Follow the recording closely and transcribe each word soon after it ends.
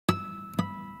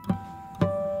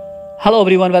Hello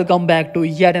everyone, welcome back to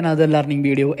yet another learning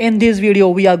video. In this video,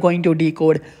 we are going to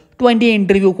decode 20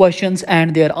 interview questions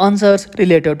and their answers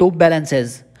related to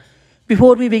balances.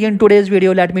 Before we begin today's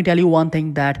video, let me tell you one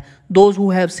thing that those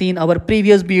who have seen our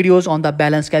previous videos on the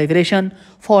balance calculation,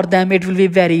 for them it will be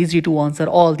very easy to answer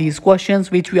all these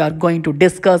questions which we are going to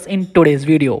discuss in today's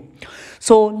video.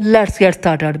 So let's get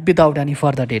started without any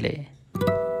further delay.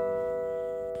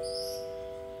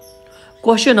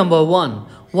 Question number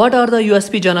 1. What are the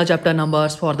USP Journal chapter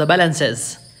numbers for the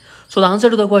balances? So the answer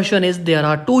to the question is there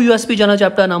are two USP Journal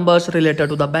chapter numbers related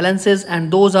to the balances, and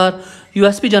those are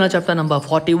USP Journal chapter number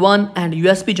 41 and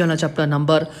USP Journal chapter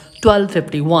number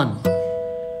 1251.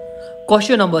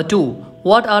 Question number 2.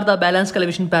 What are the balance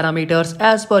calculation parameters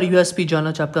as per USP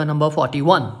Journal chapter number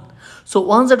 41?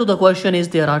 So answer to the question is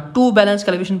there are two balance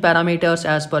calculation parameters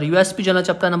as per USP Journal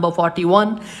chapter number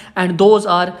 41, and those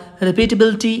are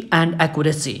repeatability and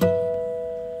accuracy.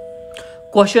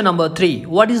 Question number 3.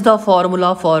 What is the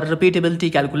formula for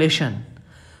repeatability calculation?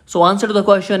 So answer to the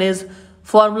question is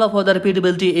formula for the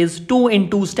repeatability is 2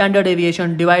 into standard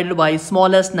deviation divided by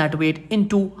smallest net weight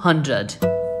into 100.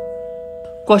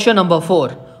 Question number 4.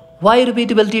 Why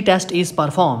repeatability test is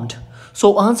performed?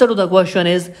 So answer to the question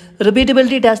is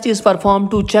repeatability test is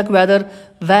performed to check whether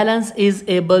balance is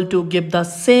able to give the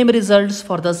same results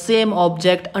for the same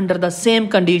object under the same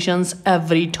conditions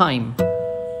every time.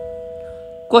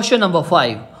 Question number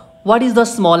 5. What is the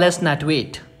smallest net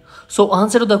weight? So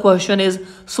answer to the question is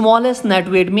smallest net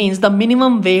weight means the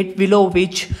minimum weight below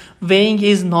which weighing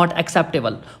is not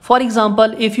acceptable. For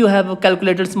example, if you have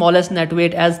calculated smallest net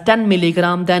weight as 10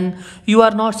 milligram, then you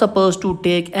are not supposed to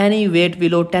take any weight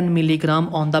below 10 milligram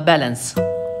on the balance.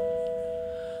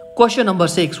 Question number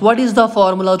 6. What is the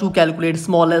formula to calculate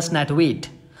smallest net weight?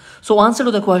 So answer to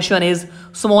the question is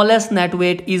smallest net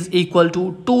weight is equal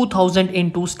to 2000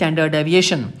 into standard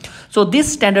deviation. So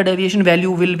this standard deviation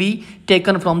value will be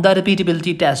taken from the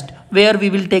repeatability test, where we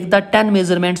will take the 10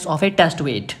 measurements of a test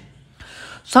weight.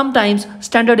 Sometimes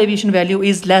standard deviation value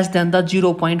is less than the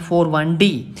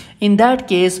 0.41D. In that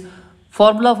case,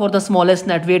 formula for the smallest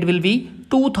net weight will be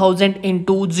 2000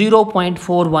 into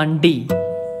 0.41D.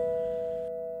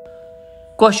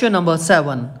 Question number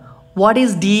 7. What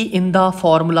is D in the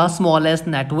formula smallest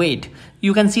net weight?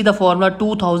 You can see the formula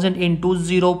 2000 into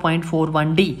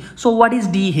 0.41D. So what is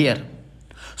D here?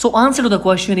 So answer to the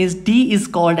question is D is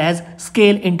called as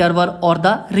scale interval or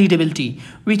the readability,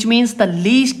 which means the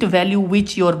least value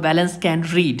which your balance can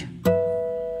read.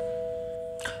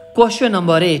 Question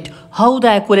number 8. How the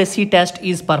accuracy test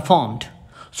is performed?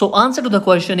 So answer to the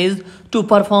question is to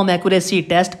perform accuracy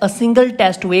test, a single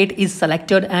test weight is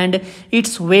selected and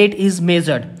its weight is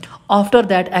measured. After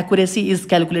that, accuracy is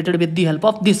calculated with the help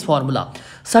of this formula.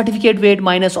 Certificate weight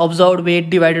minus observed weight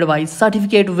divided by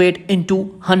certificate weight into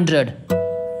 100.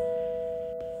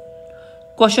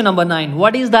 Question number 9.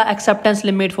 What is the acceptance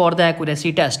limit for the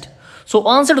accuracy test? So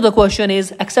answer to the question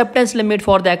is acceptance limit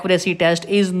for the accuracy test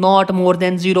is not more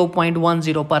than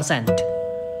 0.10%.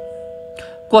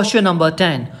 Question number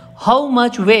 10. How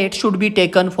much weight should be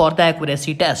taken for the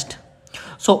accuracy test?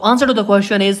 So answer to the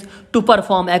question is to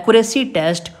perform accuracy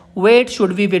test, weight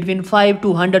should be between 5 to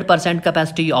 100%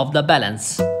 capacity of the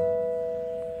balance.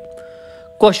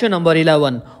 Question number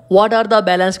 11. What are the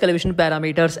balance calculation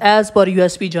parameters as per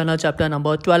USP Journal chapter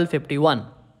number 1251?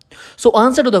 So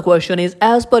answer to the question is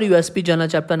as per USP Journal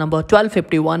chapter number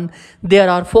 1251, there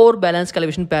are 4 balance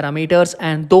calculation parameters,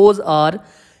 and those are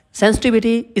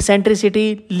sensitivity,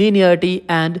 eccentricity, linearity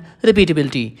and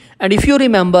repeatability. And if you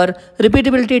remember,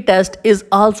 repeatability test is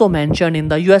also mentioned in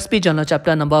the USP Journal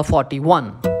chapter number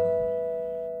 41.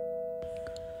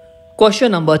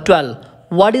 Question number 12.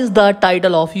 What is the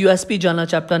title of USP Journal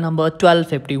chapter number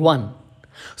 1251?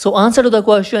 So answer to the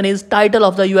question is title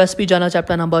of the USP Journal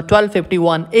chapter number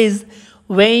 1251 is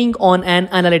Weighing on an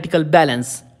Analytical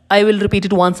Balance. I will repeat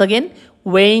it once again,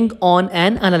 Weighing on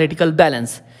an Analytical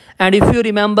Balance. And if you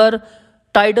remember,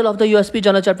 title of the USP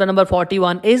Journal chapter number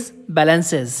 41 is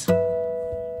Balances.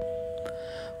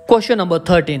 Question number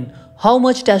 13. How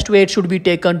much test weight should be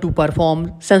taken to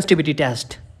perform sensitivity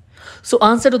test? So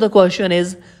answer to the question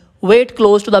is weight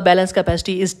close to the balance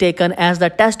capacity is taken as the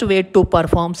test weight to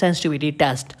perform sensitivity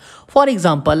test. For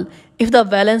example, if the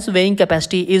balance weighing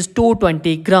capacity is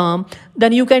 220 gram,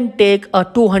 then you can take a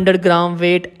 200 gram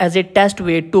weight as a test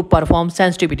weight to perform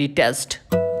sensitivity test.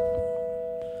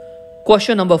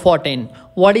 Question number 14.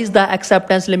 What is the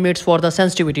acceptance limits for the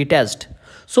sensitivity test?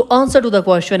 So answer to the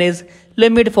question is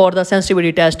limit for the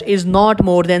sensitivity test is not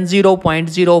more than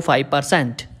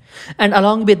 0.05%. And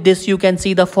along with this, you can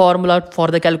see the formula for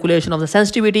the calculation of the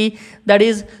sensitivity, that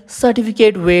is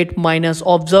certificate weight minus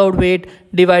observed weight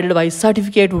divided by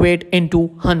certificate weight into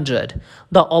 100.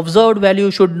 The observed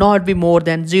value should not be more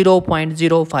than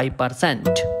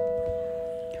 0.05%.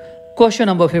 Question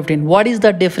number 15. What is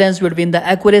the difference between the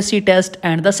accuracy test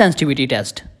and the sensitivity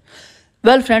test?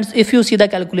 Well friends, if you see the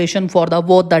calculation for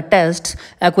both the tests,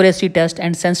 accuracy test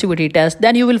and sensitivity test,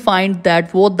 then you will find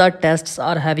that both the tests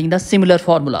are having the similar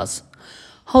formulas.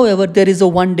 However, there is a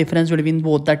one difference between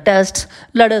both the tests.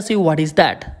 Let us see what is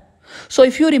that. So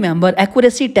if you remember,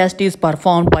 accuracy test is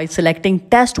performed by selecting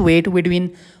test weight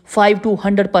between 5 to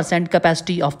 100%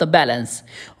 capacity of the balance,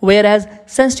 whereas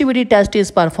sensitivity test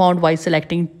is performed by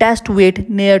selecting test weight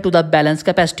near to the balance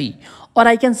capacity. Or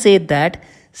I can say that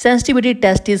sensitivity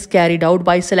test is carried out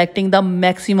by selecting the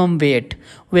maximum weight,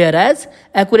 whereas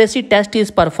accuracy test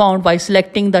is performed by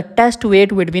selecting the test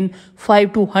weight between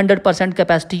 5 to 100%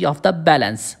 capacity of the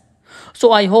balance.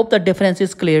 So I hope the difference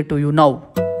is clear to you now.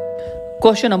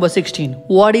 Question number 16.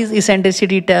 What is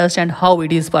eccentricity test and how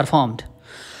it is performed?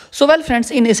 So well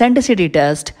friends, in eccentricity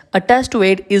test, a test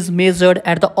weight is measured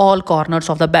at all corners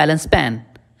of the balance pan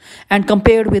and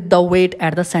compared with the weight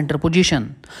at the center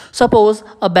position. Suppose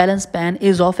a balance pan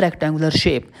is of rectangular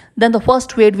shape. Then the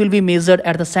first weight will be measured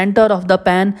at the center of the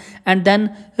pan, and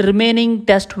then remaining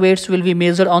test weights will be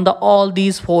measured on all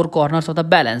these four corners of the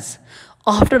balance.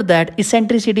 After that,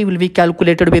 eccentricity will be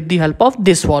calculated with the help of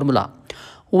this formula.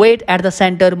 Weight at the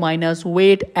center minus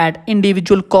weight at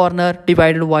individual corner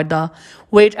divided by the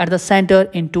weight at the center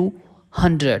into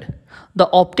 100. The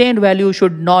obtained value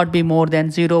should not be more than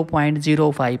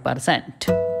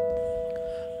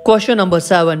 0.05%. Question number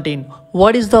 17.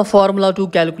 What is the formula to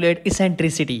calculate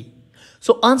eccentricity?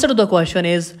 So answer to the question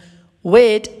is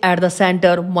weight at the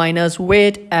center minus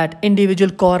weight at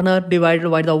individual corner divided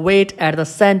by the weight at the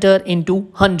center into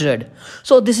 100.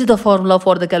 So this is the formula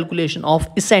for the calculation of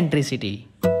eccentricity.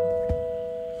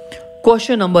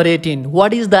 Question number 18.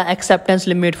 What is the acceptance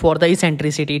limit for the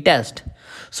eccentricity test?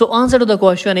 So answer to the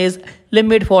question is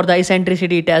limit for the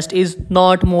eccentricity test is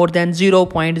not more than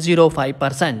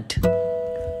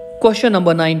 0.05%. Question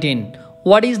number 19.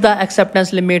 What is the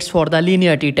acceptance limits for the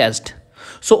linearity test?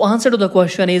 So answer to the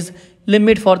question is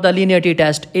limit for the linearity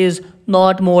test is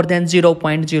not more than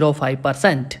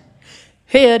 0.05%.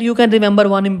 Here you can remember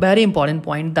one very important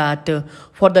point that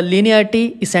for the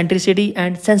linearity, eccentricity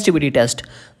and sensitivity test,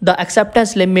 the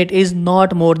acceptance limit is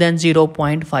not more than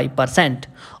 0.5%.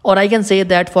 Or I can say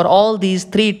that for all these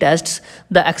three tests,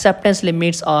 the acceptance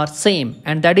limits are same,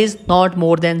 and that is not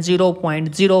more than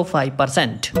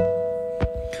 0.05%.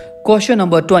 Question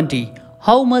number 20.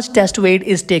 How much test weight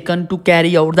is taken to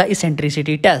carry out the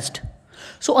eccentricity test?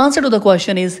 So answer to the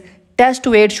question is test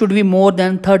weight should be more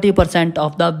than 30%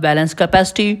 of the balance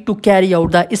capacity to carry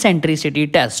out the eccentricity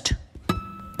test.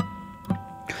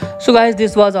 So guys,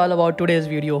 this was all about today's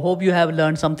video. Hope you have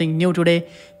learned something new today.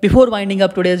 Before winding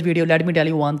up today's video, let me tell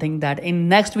you one thing, that in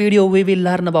next video we will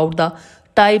learn about the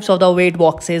types of the weight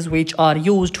boxes which are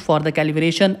used for the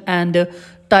calibration and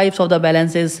types of the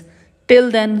balances.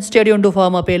 Till then, stay tuned to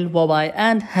Farm Appeal. Bye bye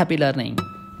and happy learning.